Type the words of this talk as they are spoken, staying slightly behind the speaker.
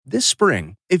This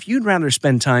spring, if you'd rather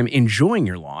spend time enjoying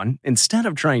your lawn instead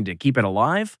of trying to keep it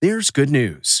alive, there's good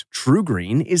news.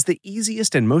 TruGreen is the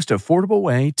easiest and most affordable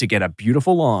way to get a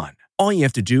beautiful lawn. All you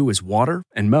have to do is water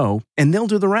and mow, and they'll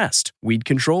do the rest. Weed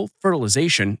control,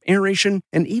 fertilization, aeration,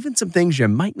 and even some things you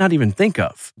might not even think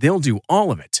of. They'll do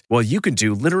all of it, while you can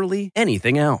do literally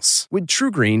anything else. With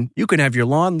TruGreen, you can have your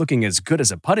lawn looking as good as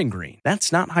a putting green.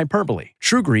 That's not hyperbole.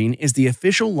 TruGreen is the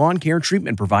official lawn care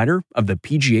treatment provider of the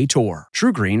PGA Tour.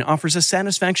 TruGreen offers a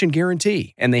satisfaction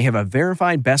guarantee, and they have a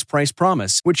verified best price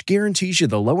promise, which guarantees you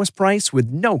the lowest price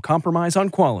with no compromise on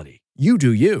quality. You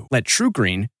do you. Let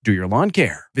TruGreen do your lawn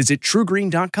care. Visit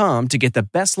TruGreen.com to get the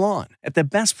best lawn at the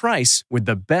best price with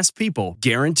the best people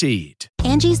guaranteed.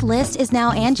 Angie's List is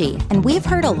now Angie, and we've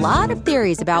heard a lot of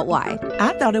theories about why.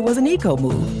 I thought it was an eco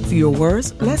move. Fewer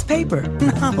words, less paper.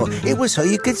 No, it was so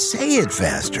you could say it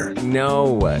faster.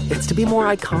 No, it's to be more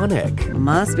iconic.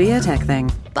 Must be a tech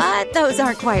thing. But those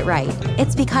aren't quite right.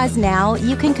 It's because now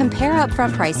you can compare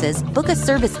upfront prices, book a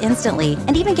service instantly,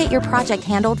 and even get your project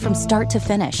handled from start to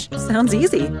finish. Sounds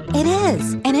easy. It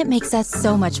is, and it makes us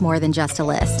so much more than just a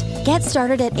list. Get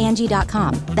started at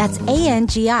Angie.com. That's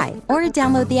ANGI, or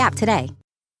download the app today.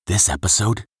 This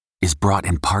episode is brought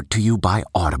in part to you by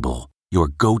Audible, your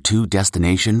go-to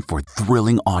destination for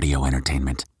thrilling audio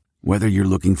entertainment. Whether you're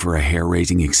looking for a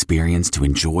hair-raising experience to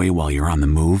enjoy while you're on the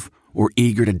move, or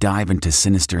eager to dive into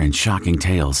sinister and shocking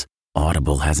tales,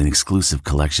 Audible has an exclusive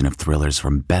collection of thrillers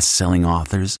from best-selling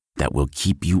authors that will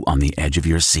keep you on the edge of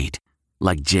your seat.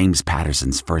 Like James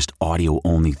Patterson's first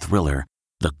audio-only thriller,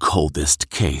 The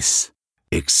Coldest Case.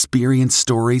 Experience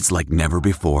stories like never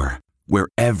before, where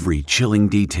every chilling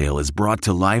detail is brought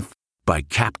to life by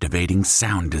captivating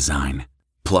sound design.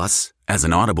 Plus, as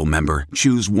an Audible member,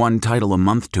 choose one title a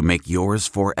month to make yours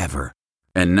forever.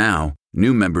 And now,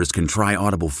 new members can try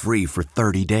Audible free for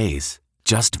 30 days.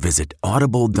 Just visit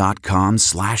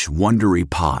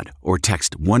audible.com/WonderyPod or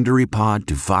text WonderyPod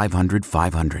to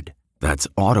 500-500. That's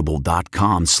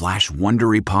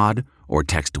audible.com/WonderyPod or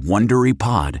text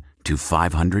WonderyPod to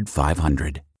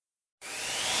 500-500.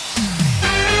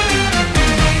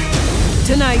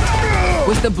 Tonight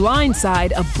was The Blind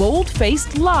Side, a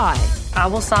bold-faced lie. I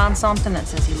will sign something that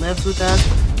says he lives with us.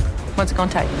 What's it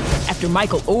gonna take? After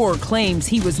Michael Oher claims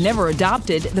he was never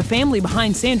adopted, the family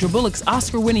behind Sandra Bullock's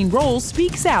Oscar-winning role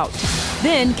speaks out.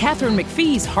 Then Katharine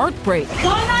McPhee's heartbreak.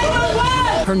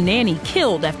 191! Her nanny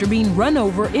killed after being run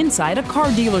over inside a car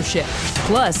dealership.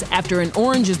 Plus, after an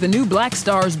Orange is the New Black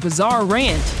star's bizarre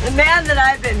rant. The man that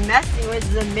I've been messing with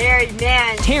is a married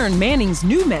man. Taryn Manning's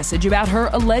new message about her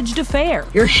alleged affair.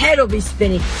 Your head will be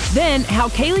spinning. Then how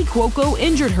Kaylee Cuoco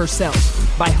injured herself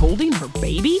by holding her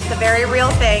baby. It's a very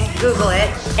real thing. Google it.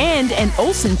 And an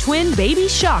Olsen twin baby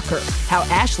shocker. How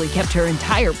Ashley kept her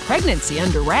entire pregnancy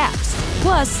under wraps.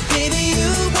 Plus,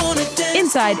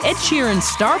 inside Ed Sheeran's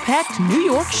star-packed New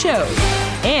York show.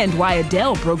 And why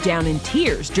Adele broke down in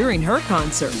tears during her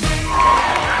concert.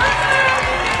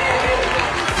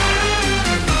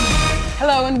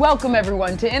 Hello and welcome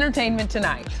everyone to Entertainment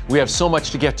Tonight. We have so much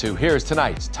to get to. Here's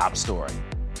tonight's top story.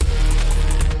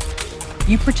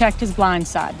 You protect his blind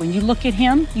side. When you look at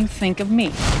him, you think of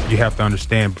me. You have to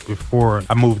understand, before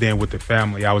I moved in with the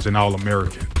family, I was an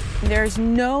All-American. There's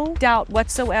no doubt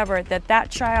whatsoever that that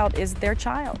child is their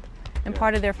child and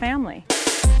part of their family.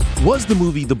 Was the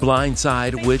movie The Blind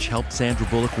Side, which helped Sandra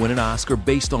Bullock win an Oscar,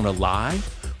 based on a lie?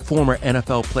 Former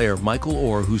NFL player Michael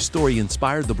Oher, whose story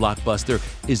inspired the blockbuster,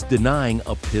 is denying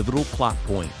a pivotal plot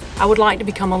point. I would like to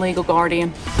become a legal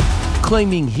guardian.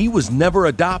 Claiming he was never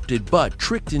adopted but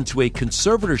tricked into a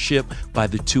conservatorship by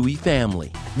the Tuohy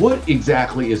family. What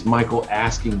exactly is Michael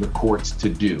asking the courts to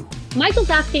do? Michael's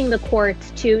asking the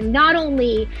courts to not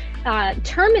only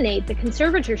terminate the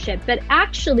conservatorship, but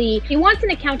actually he wants an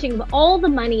accounting of all the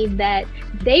money that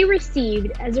they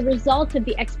received as a result of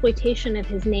the exploitation of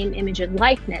his name, image, and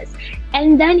likeness.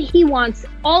 And then he wants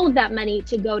all of that money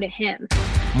to go to him.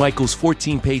 Michael's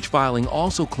 14-page filing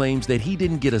also claims that he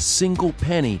didn't get a single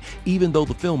penny, even though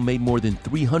the film made more than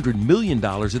 $300 million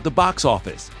at the box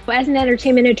office. As an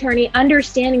entertainment attorney,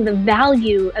 understanding the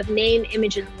value of name,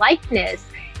 image, and likeness,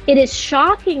 it is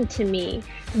shocking to me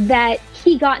that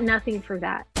he got nothing for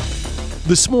that.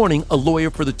 This morning, a lawyer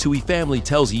for the Tuohy family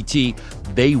tells ET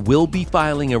they will be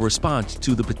filing a response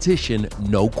to the petition,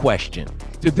 no question.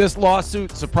 Did this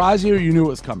lawsuit surprise you, or you knew it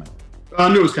was coming? I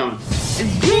knew it was coming.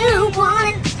 You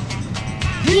want it.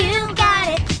 You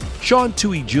got it. Sean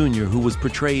Tuohy Jr., who was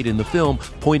portrayed in the film,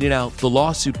 pointed out the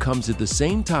lawsuit comes at the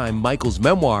same time Michael's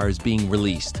memoir is being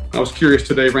released. I was curious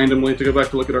today randomly to go back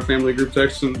to look at our family group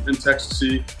texts and text to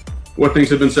see what things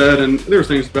had been said, and there were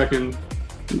things back in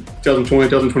 2020,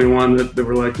 2021 that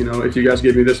were like, if you guys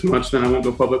give me this much, then I won't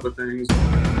go public with things.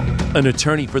 An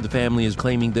attorney for the family is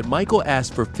claiming that Michael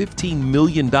asked for $15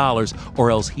 million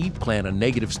or else he'd plan a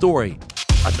negative story.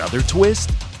 Another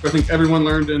twist? I think everyone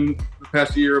learned in the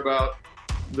past year about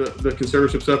the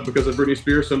conservatorship stuff because of Britney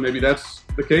Spears, so maybe that's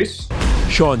the case.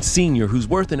 Sean Sr., who's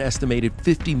worth an estimated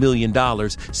 $50 million,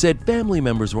 said family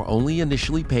members were only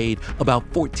initially paid about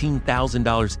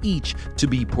 $14,000 each to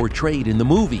be portrayed in the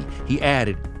movie. He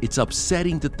added, "It's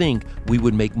upsetting to think we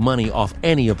would make money off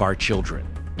any of our children."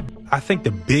 I think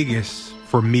the biggest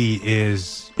for me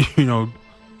is,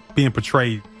 being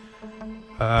portrayed,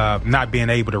 not being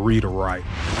able to read or write.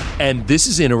 And this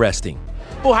is interesting.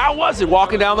 Well, how was it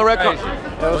walking down the red carpet?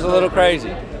 That was a little crazy.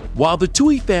 While the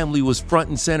Tuohy family was front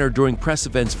and center during press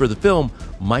events for the film,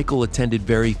 Michael attended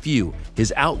very few.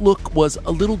 His outlook was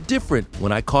a little different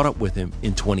when I caught up with him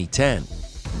in 2010.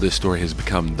 This story has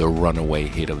become the runaway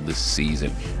hit of this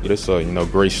season. It's a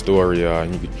great story.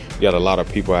 You got a lot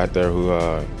of people out there who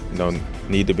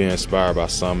need to be inspired by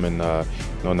something, and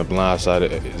on the blind side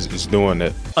is doing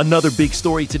it. Another big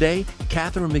story today,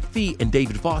 Katharine McPhee and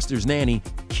David Foster's nanny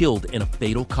killed in a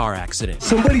fatal car accident.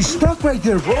 Somebody's stuck right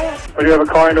there, bro. Or you have a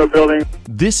car into a building.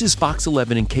 This is Fox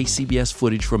 11 and KCBS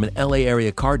footage from an LA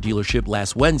area car dealership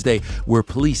last Wednesday where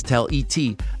police tell ET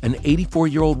an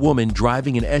 84-year-old woman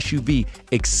driving an SUV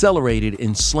accelerated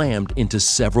and slammed into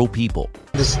several people.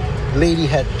 This lady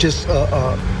had just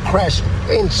crashed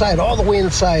inside, all the way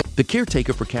inside. The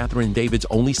caretaker for Katharine and David's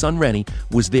only son, Rennie,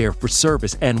 was there for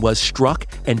service and was struck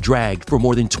and dragged for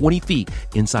more than 20 feet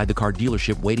inside the car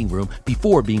dealership waiting room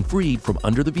before being freed from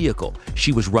under the vehicle.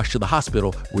 She was rushed to the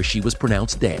hospital where she was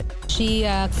pronounced dead. She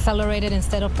accelerated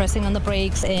instead of pressing on the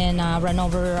brakes and ran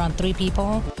over 3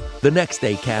 people. The next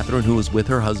day, Katharine, who was with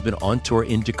her husband on tour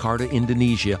in Jakarta,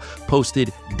 Indonesia,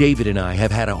 posted, "David and I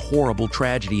have had a horrible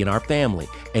tragedy in our family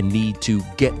and need to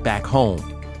get back home."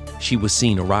 She was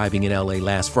seen arriving in LA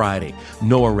last Friday.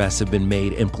 No arrests have been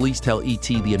made, and police tell ET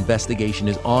the investigation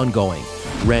is ongoing.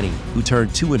 Rennie, who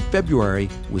turned 2 in February,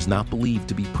 was not believed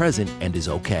to be present and is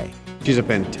okay. She's a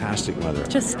fantastic mother.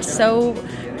 Just so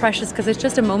precious because it's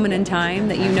just a moment in time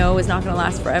that is not going to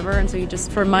last forever. And so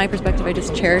from my perspective, I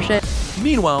just cherish it.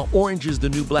 Meanwhile, Orange is the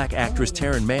New Black actress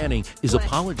Taryn Manning is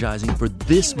apologizing for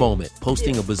this moment,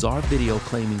 posting a bizarre video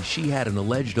claiming she had an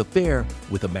alleged affair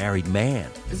with a married man.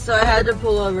 So I had to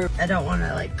pull over. I don't want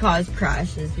to cause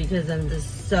crashes because I'm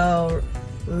just so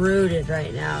rooted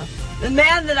right now. The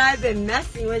man that I've been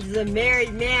messing with is a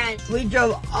married man. We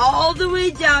drove all the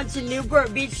way down to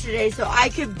Newport Beach today so I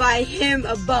could buy him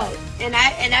a boat. And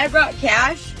I brought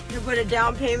cash to put a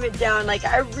down payment down.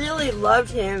 I really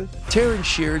loved him. Taryn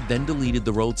Sheard then deleted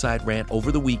the roadside rant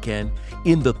over the weekend.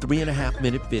 In the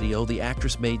 3.5-minute video, the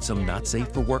actress made some not safe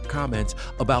for work comments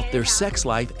about their sex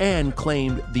life and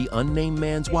claimed the unnamed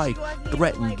man's wife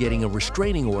threatened getting a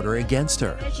restraining order against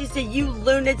her. She said, "You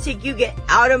lunatic, you get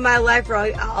out of my life or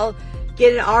I'll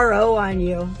get an RO on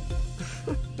you."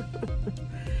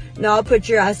 No, I'll put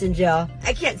your ass in jail.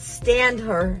 I can't stand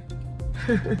her.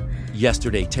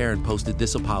 Yesterday, Taryn posted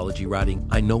this apology, writing,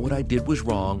 "I know what I did was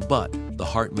wrong, but the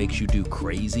heart makes you do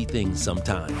crazy things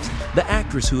sometimes." The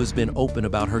actress, who has been open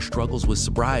about her struggles with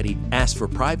sobriety, asked for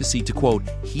privacy to, quote,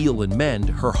 heal and mend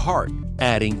her heart,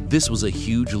 adding, "This was a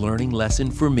huge learning lesson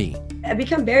for me." I've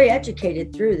become very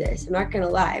educated through this. I'm not going to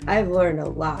lie. I've learned a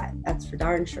lot. That's for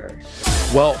darn sure.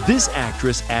 Well, this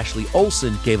actress, Ashley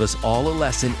Olsen, gave us all a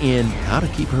lesson in how to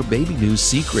keep her baby news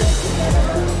secret.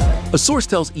 A source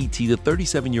tells ET the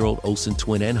 37-year-old Olsen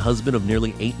twin and husband of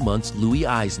nearly 8 months, Louis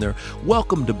Eisner,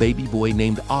 welcomed a baby boy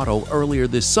named Otto earlier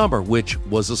this summer, which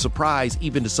was a surprise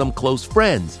even to some close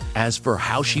friends. As for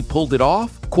how she pulled it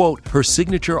off, quote, her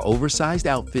signature oversized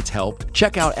outfits helped.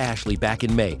 Check out Ashley back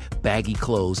in May, baggy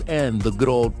clothes, and the good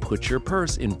old put your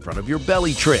purse in front of your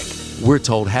belly trick. We're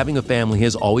told having a family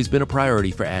has always been a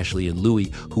priority for Ashley and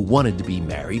Louis, who wanted to be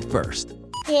married first.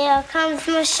 Here comes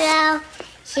Michelle.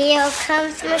 Here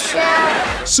comes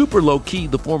Michelle. Super low-key,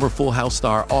 the former Full House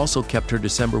star also kept her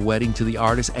December wedding to the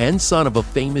artist and son of a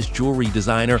famous jewelry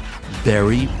designer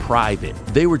very private.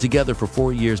 They were together for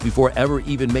 4 years before ever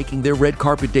even making their red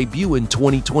carpet debut in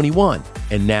 2021.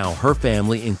 And now her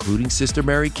family, including sister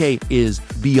Mary-Kate, is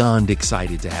beyond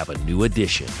excited to have a new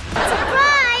addition.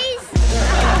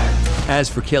 As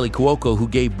for Kelly Cuoco, who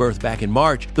gave birth back in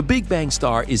March, the Big Bang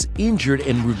star is injured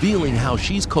and revealing how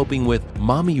she's coping with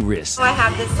mommy wrist. I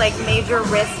have this major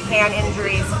wrist hand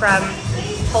injuries from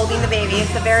holding the baby.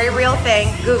 It's a very real thing.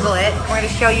 Google it. We're going to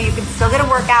show you can still get a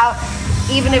workout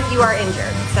even if you are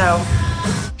injured. So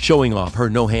Showing off her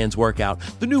no-hands workout,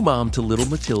 the new mom to little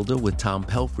Matilda with Tom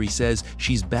Pelphrey says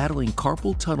she's battling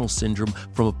carpal tunnel syndrome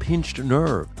from a pinched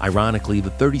nerve. Ironically,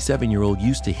 the 37-year-old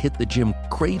used to hit the gym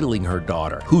cradling her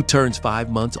daughter, who turns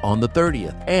 5 months on the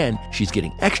 30th. And she's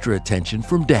getting extra attention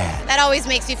from Dad. That always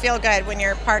makes you feel good when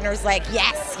your partner's like,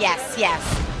 yes, yes,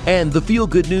 yes. And the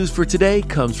feel-good news for today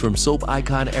comes from soap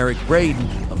icon Eric Braeden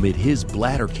amid his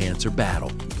bladder cancer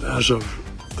battle. As of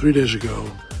 3 days ago,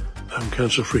 I'm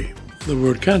cancer-free. The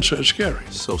word cancer is scary.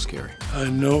 So scary. I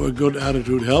know a good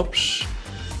attitude helps.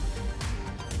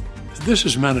 This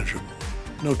is manageable.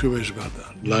 No two ways about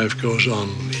that. Life goes on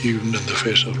even in the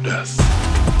face of death.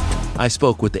 I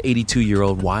spoke with the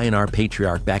 82-year-old Y&R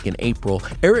patriarch back in April.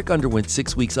 Eric underwent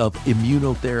 6 weeks of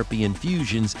immunotherapy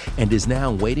infusions and is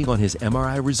now waiting on his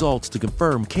MRI results to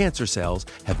confirm cancer cells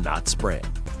have not spread.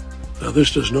 Now,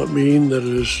 this does not mean that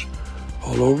it is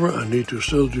all over. I need to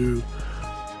still do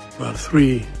about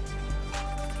 3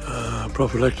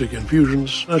 prophylactic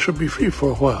infusions. I should be free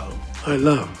for a while. I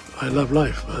love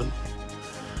life, man.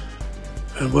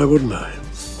 And why wouldn't I?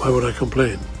 Why would I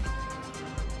complain?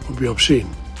 It would be obscene.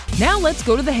 Now let's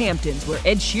go to the Hamptons, where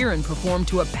Ed Sheeran performed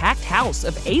to a packed house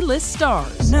of A-list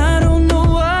stars. I don't know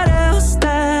what else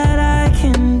that I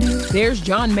can do. There's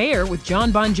John Mayer with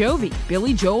John Bon Jovi,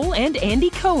 Billy Joel, and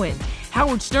Andy Cohen.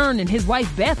 Howard Stern and his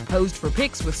wife Beth posed for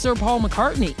pics with Sir Paul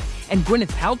McCartney. And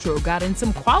Gwyneth Paltrow got in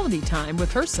some quality time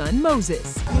with her son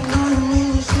Moses.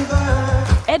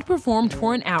 Ed performed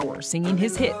for an hour, singing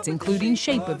his hits, including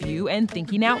Shape of You and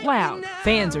Thinking Out Loud.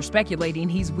 Fans are speculating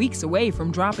he's weeks away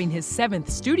from dropping his 7th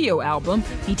studio album.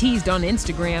 He teased on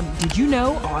Instagram, "Did you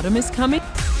know autumn is coming?"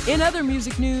 In other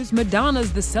music news,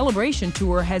 Madonna's The Celebration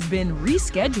Tour has been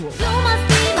rescheduled.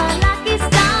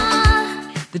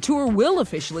 The tour will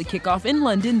officially kick off in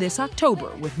London this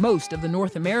October, with most of the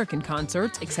North American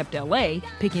concerts, except LA,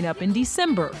 picking up in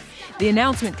December. The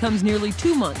announcement comes nearly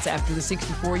 2 months after the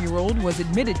 64-year-old was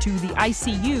admitted to the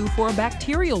ICU for a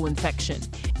bacterial infection.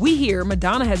 We hear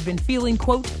Madonna has been feeling,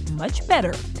 quote, much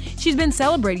better. She's been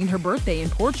celebrating her birthday in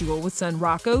Portugal with son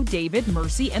Rocco, David,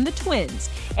 Mercy, and the twins,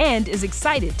 and is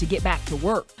excited to get back to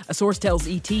work. A source tells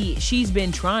ET she's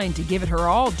been trying to give it her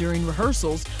all during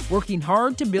rehearsals, working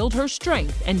hard to build her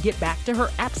strength and get back to her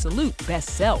absolute best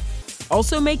self.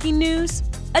 Also making news,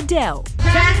 Adele.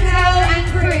 Danielle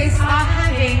and Chris are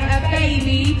having a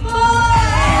baby boy.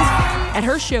 At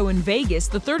her show in Vegas,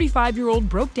 the 35-year-old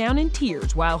broke down in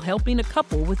tears while helping a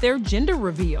couple with their gender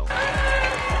reveal.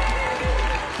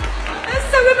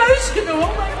 That's so emotional,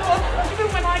 oh my God. Even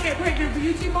when I get pregnant, will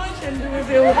you do my gender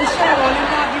reveal at the show? I'll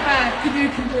invite you back if you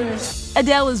can do it.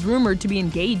 Adele is rumored to be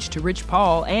engaged to Rich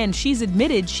Paul, and she's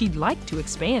admitted she'd like to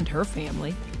expand her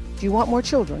family. Do you want more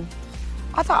children?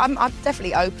 I'm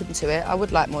definitely open to it. I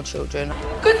would like more children.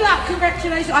 Good luck,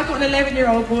 congratulations. I've got an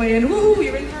 11-year-old boy and woohoo,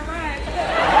 you're in for a ride.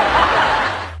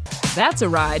 That's a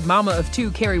ride Mama of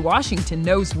 2 Kerry Washington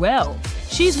knows well.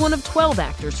 She's one of 12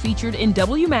 actors featured in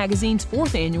W Magazine's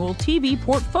 4th annual TV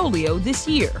portfolio this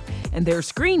year, and their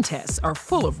screen tests are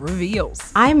full of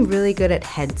reveals. I'm really good at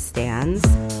headstands.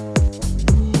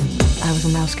 I was a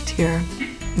Mouseketeer.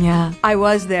 Yeah. I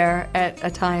was there at a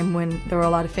time when there were a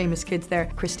lot of famous kids there.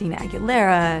 Christina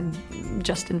Aguilera and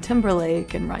Justin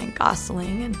Timberlake and Ryan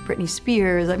Gosling and Britney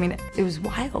Spears. I mean, it was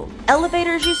wild.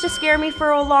 Elevators used to scare me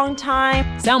for a long time.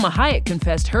 Salma Hayek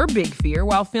confessed her big fear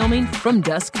while filming From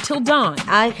Dusk Till Dawn.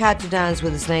 I had to dance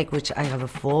with a snake, which I have a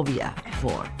phobia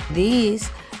for. This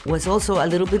was also a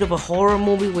little bit of a horror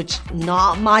movie, which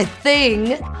not my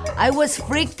thing. I was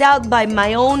freaked out by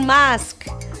my own mask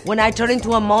when I turned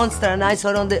into a monster and I saw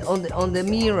it on the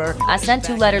mirror. I sent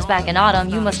 2 letters back in autumn.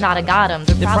 You must not have got them.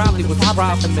 There probably was a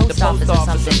problem at the post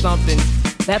office or something.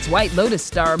 That's White Lotus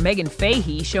star Megan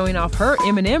Fahey showing off her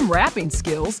Eminem rapping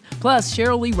skills, plus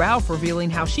Sheryl Lee Ralph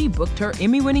revealing how she booked her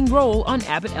Emmy-winning role on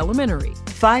Abbott Elementary.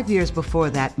 5 years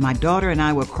before that, my daughter and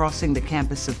I were crossing the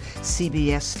campus of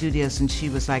CBS Studios, and she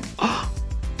was like, "Oh,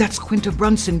 that's Quinta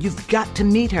Brunson. You've got to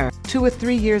meet her." 2 or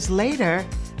 3 years later,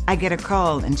 I get a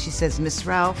call, and she says, "Miss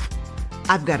Ralph,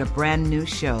 I've got a brand new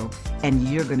show, and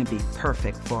you're going to be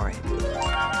perfect for it."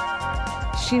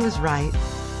 She was right.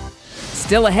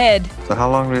 Still ahead. So how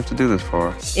long do we have to do this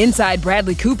for? Inside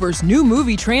Bradley Cooper's new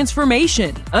movie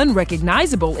Transformation,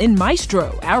 unrecognizable in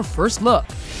Maestro, our first look.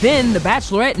 Then the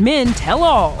Bachelorette men tell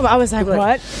all. I was like,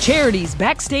 what? Charity's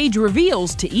backstage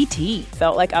reveals to ET.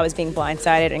 Felt like I was being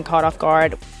blindsided and caught off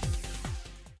guard.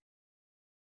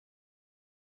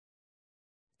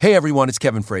 Hey everyone, it's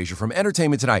Kevin Frazier from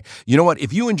Entertainment Tonight. You know what?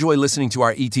 If you enjoy listening to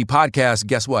our ET podcast,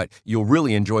 guess what? You'll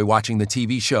really enjoy watching the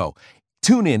TV show.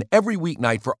 Tune in every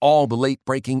weeknight for all the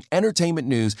late-breaking entertainment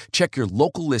news. Check your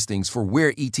local listings for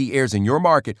where ET airs in your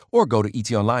market or go to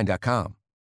etonline.com.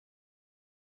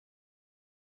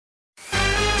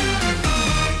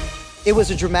 It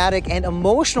was a dramatic and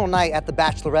emotional night at the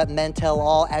Bachelorette Men Tell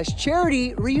All as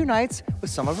Charity reunites with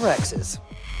some of her exes.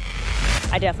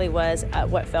 I definitely was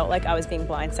what felt like I was being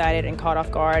blindsided and caught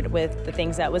off guard with the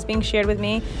things that was being shared with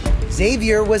me.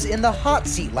 Xavier was in the hot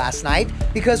seat last night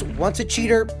because once a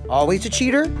cheater, always a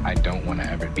cheater. I don't want to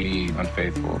ever be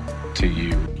unfaithful to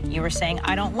you. You were saying,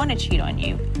 I don't want to cheat on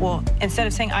you. Well, instead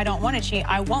of saying, I don't want to cheat,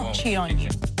 I won't cheat on you.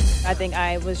 I think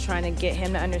I was trying to get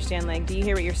him to understand, like, do you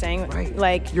hear what you're saying? Right.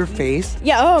 Like your face?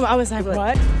 Yeah, I was like,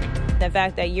 what? The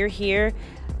fact that you're here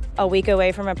a week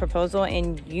away from a proposal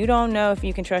and you don't know if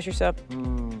you can trust yourself.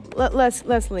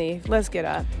 Let's leave. Let's get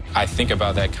up. I think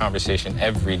about that conversation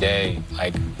every day,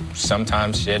 like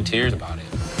sometimes shed tears about it.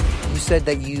 You said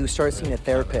that you started seeing a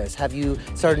therapist. Have you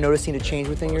started noticing a change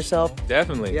within yourself?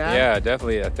 Definitely. Yeah,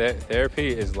 definitely. Therapy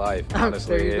is life,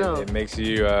 honestly. It makes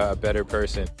you a better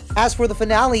person. As for the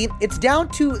finale, it's down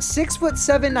to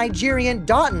 6'7" Nigerian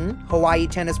Dotun, Hawaii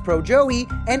tennis pro Joey,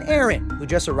 and Aaron, who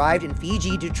just arrived in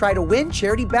Fiji to try to win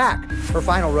Charity back. Her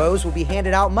final rose will be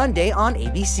handed out Monday on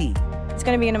ABC. It's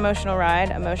going to be an emotional ride,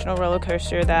 emotional roller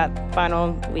coaster that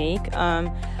final week.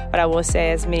 But I will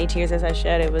say, as many tears as I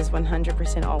shed, it was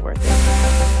 100% all worth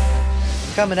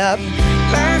it. Coming up,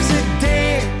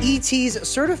 E.T.'s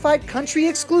certified country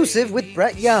exclusive with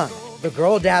Brett Young. The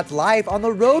Girl Dad's live on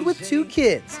the road with 2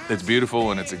 kids. It's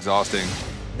beautiful and it's exhausting.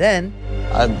 Then,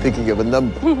 I'm thinking of a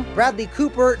number. Bradley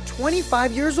Cooper,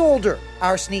 25 years older.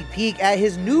 Our sneak peek at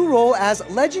his new role as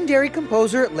legendary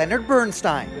composer Leonard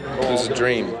Bernstein. It was a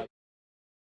dream.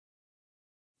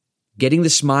 Getting the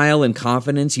smile and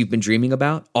confidence you've been dreaming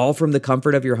about, all from the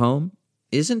comfort of your home,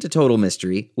 isn't a total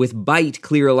mystery with Byte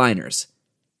clear aligners.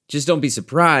 Just don't be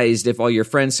surprised if all your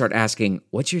friends start asking,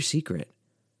 what's your secret?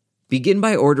 Begin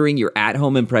by ordering your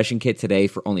at-home impression kit today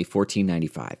for only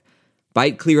 $14.95.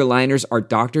 Byte clear aligners are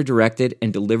doctor-directed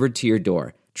and delivered to your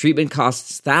door. Treatment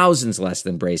costs thousands less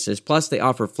than braces, plus they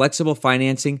offer flexible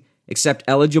financing, accept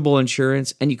eligible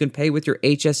insurance, and you can pay with your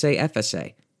HSA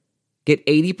FSA. Get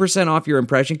 80% off your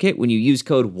impression kit when you use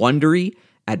code WONDERY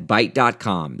at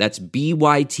Byte.com. That's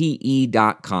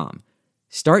BYTE.com.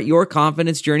 Start your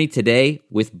confidence journey today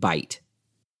with Byte.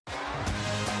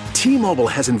 T-Mobile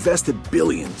has invested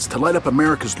billions to light up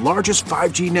America's largest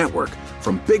 5G network,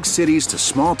 from big cities to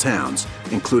small towns,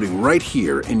 including right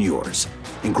here in yours.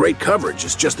 And great coverage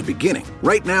is just the beginning.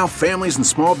 Right now, families and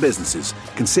small businesses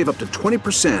can save up to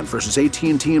 20% versus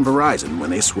AT&T and Verizon when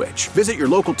they switch. Visit your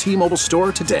local T-Mobile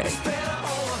store today.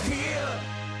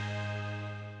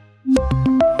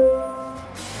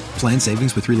 Plan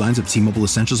savings with 3 lines of T-Mobile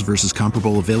Essentials versus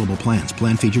comparable available plans.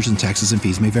 Plan features and taxes and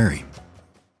fees may vary.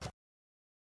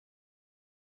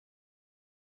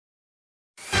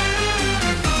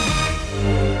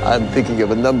 I'm thinking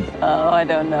of a number. Oh, I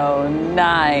don't know.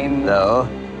 9. No.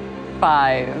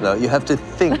 5. No, you have to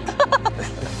think.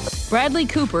 Bradley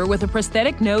Cooper, with a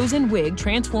prosthetic nose and wig,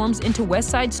 transforms into West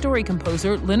Side Story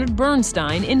composer Leonard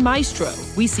Bernstein in Maestro.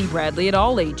 We see Bradley at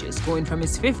all ages, going from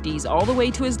his 50s all the way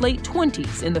to his late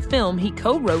 20s in the film he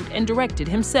co-wrote and directed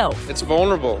himself. It's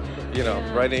vulnerable,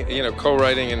 writing,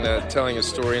 co-writing and telling a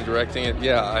story and directing it.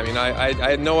 Yeah, I mean, I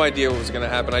had no idea what was going to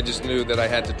happen. I just knew that I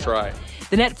had to try.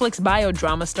 The Netflix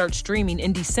biodrama starts streaming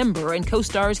in December and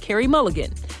co-stars Carey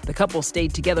Mulligan. The couple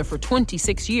stayed together for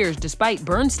 26 years despite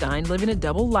Bernstein living a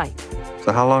double life.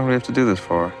 So how long do we have to do this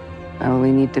for? Oh,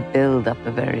 we need to build up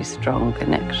a very strong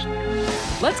connection.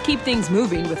 Let's keep things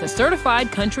moving with a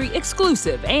certified country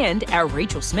exclusive and our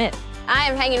Rachel Smith. I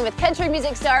am hanging with country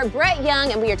music star Brett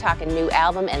Young, and we are talking new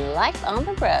album and life on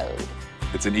the road.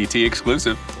 It's an ET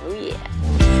exclusive. Oh, yeah.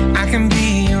 I can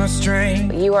be your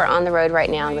strength. You are on the road right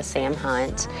now with Sam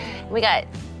Hunt. We got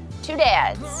 2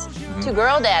 dads, 2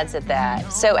 girl dads at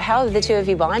that. So how have the 2 of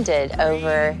you bonded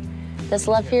over this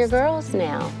love for your girls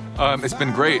now? It's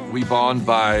been great. We bond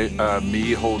by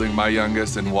me holding my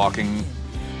youngest and walking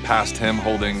past him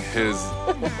holding his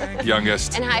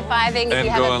youngest. And high-fiving if and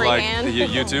you have going a free like, hand.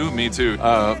 You too, me too.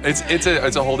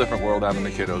 It's a whole different world having the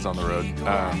kiddos on the road.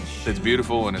 It's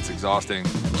beautiful and it's exhausting.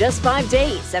 Just 5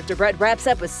 days after Brett wraps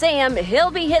up with Sam,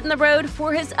 he'll be hitting the road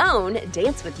for his own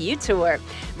Dance With You tour.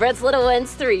 Brett's little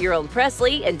ones, 3-year-old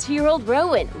Presley and 2-year-old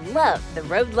Rowan, love the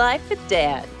road life with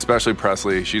Dad. Especially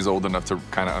Presley, she's old enough to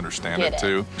kind of understand it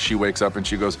too. She wakes up and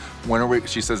she goes,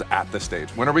 she says at the stage.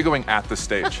 When are we going at the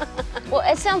stage? Well,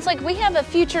 it sounds like we have a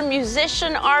future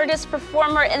musician, artist,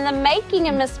 performer in the making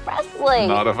of Miss Presley.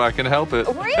 Not if I can help it.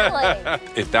 Really?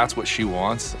 If that's what she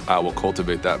wants, I will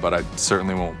cultivate that, but I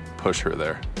certainly won't push her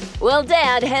there. Well,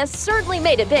 Dad has certainly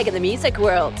made it big in the music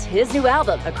world. His new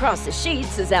album, Across the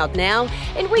Sheets, is out now,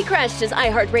 and we crashed his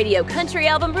iHeartRadio country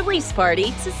album release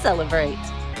party to celebrate.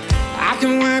 I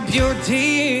can wipe your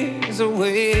tears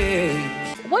away.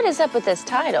 What is up with this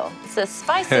title? It's a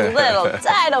spicy little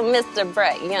title, Mr.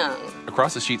 Brett Young.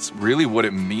 Across the Sheets, really what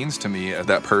it means to me as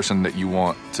that person that you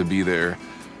want to be there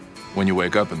when you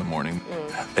wake up in the morning.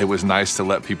 It was nice to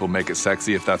let people make it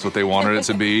sexy if that's what they wanted it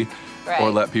to be, right.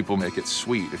 Or let people make it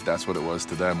sweet if that's what it was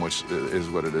to them, which is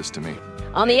what it is to me.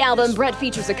 On the album, Brett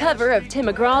features a cover of Tim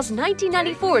McGraw's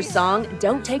 1994 song,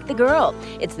 Don't Take the Girl.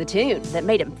 It's the tune that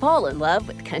made him fall in love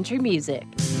with country music.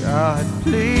 God,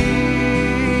 please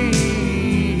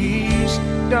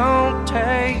don't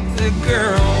take the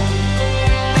girl.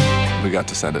 We got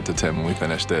to send it to Tim when we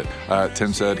finished it.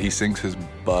 Tim said he sings his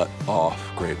butt off.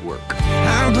 Great work.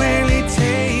 I'll gladly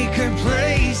take her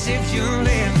place if you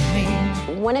let me.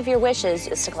 One of your wishes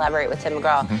is to collaborate with Tim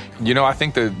McGraw. Mm-hmm. You know, I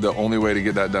think the only way to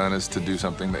get that done is to do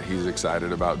something that he's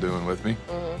excited about doing with me.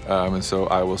 And so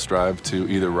I will strive to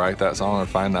either write that song or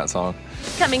find that song.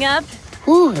 Coming up.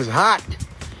 Whew, it's hot.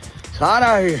 It's hot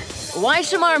out here. Why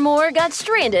Shamar Moore got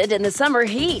stranded in the summer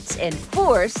heat and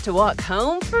forced to walk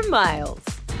home for miles.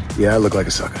 Yeah, I look like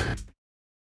a sucker.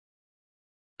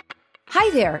 Hi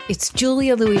there, it's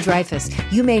Julia Louis-Dreyfus.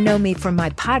 You may know me from my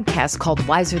podcast called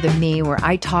Wiser Than Me, where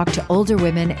I talk to older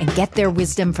women and get their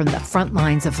wisdom from the front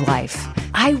lines of life.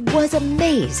 I was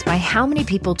amazed by how many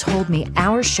people told me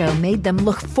our show made them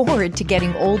look forward to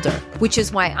getting older, which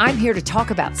is why I'm here to talk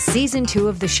about season 2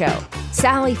 of the show.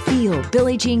 Sally Field,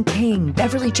 Billie Jean King,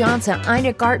 Beverly Johnson,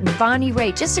 Ina Garten, Bonnie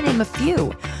Raitt, just to name a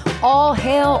few. All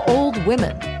hail old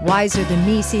women. Wiser Than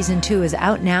Me season 2 is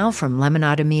out now from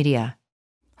Lemonada Media.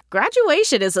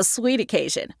 Graduation is a sweet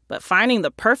occasion, but finding the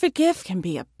perfect gift can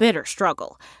be a bitter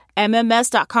struggle.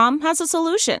 MMS.com has a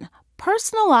solution.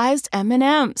 Personalized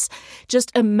M&Ms.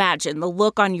 Just imagine the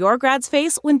look on your grad's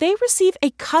face when they receive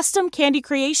a custom candy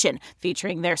creation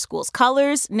featuring their school's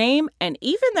colors, name, and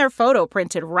even their photo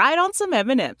printed right on some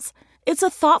M&Ms. It's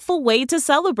a thoughtful way to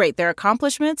celebrate their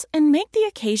accomplishments and make the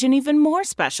occasion even more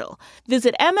special.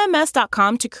 Visit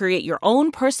MMS.com to create your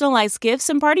own personalized gifts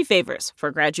and party favors for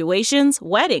graduations,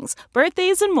 weddings,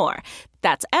 birthdays, and more.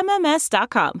 That's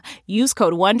MMS.com. Use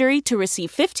code WONDERY to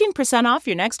receive 15% off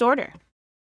your next order.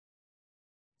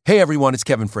 Hey everyone, it's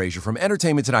Kevin Frazier from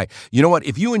Entertainment Tonight. You know what?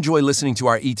 If you enjoy listening to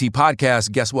our ET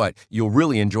podcast, guess what? You'll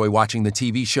really enjoy watching the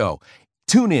TV show.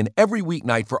 Tune in every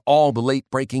weeknight for all the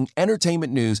late-breaking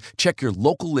entertainment news. Check your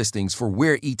local listings for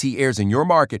where ET airs in your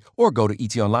market or go to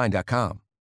etonline.com.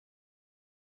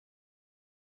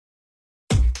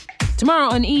 Tomorrow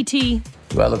on ET.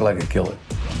 Do I look like a killer?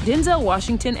 Denzel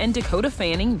Washington and Dakota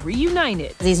Fanning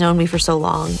reunited. He's known me for so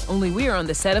long. Only we're on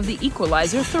the set of The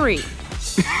Equalizer 3.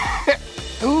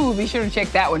 Ooh, be sure to check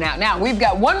that one out. Now, we've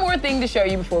got one more thing to show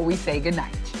you before we say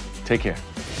goodnight. Take care.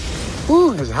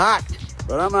 Whew, it's hot.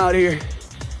 But I'm out here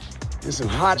in some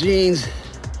hot jeans,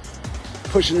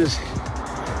 pushing this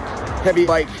heavy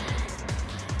bike.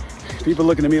 People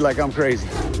looking at me like I'm crazy.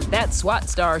 That's SWAT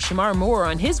star Shamar Moore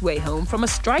on his way home from a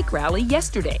strike rally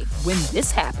yesterday when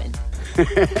this happened.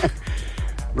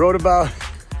 Rode about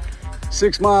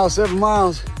 6 miles, 7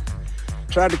 miles.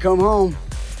 Tried to come home,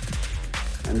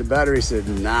 and the battery said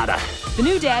nada. The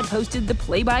new dad posted the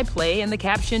play-by-play and the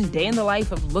caption, "Day in the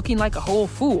life of looking like a whole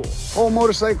fool." Whole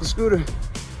motorcycle scooter.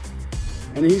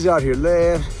 And he's out here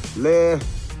left,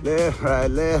 right,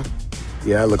 left.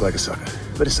 Yeah, I look like a sucker,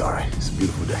 but it's all right. It's a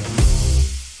beautiful day.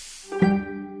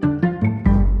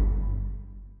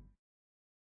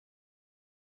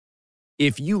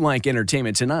 If you like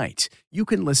Entertainment Tonight, you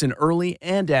can listen early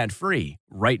and ad-free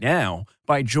right now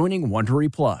by joining Wondery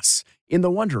Plus in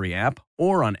the Wondery app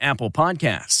or on Apple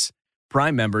Podcasts.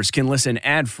 Prime members can listen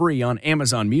ad-free on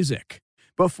Amazon Music.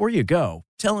 Before you go,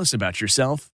 tell us about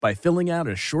yourself by filling out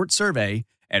a short survey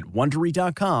at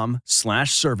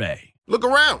Wondery.com/survey. Look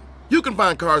around. You can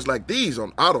find cars like these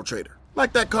on AutoTrader,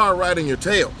 like that car riding your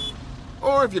tail.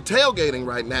 Or if you're tailgating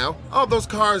right now, all those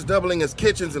cars doubling as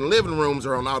kitchens and living rooms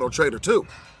are on AutoTrader too.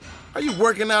 Are you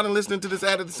working out and listening to this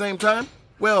ad at the same time?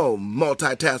 Well,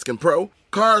 multitasking pro,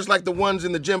 cars like the ones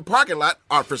in the gym parking lot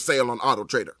are for sale on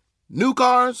AutoTrader. New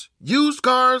cars, used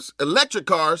cars, electric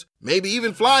cars, maybe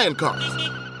even flying cars.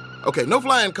 Okay, no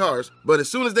flying cars, but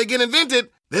as soon as they get invented,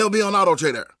 they'll be on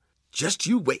AutoTrader. Just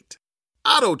you wait.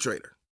 AutoTrader.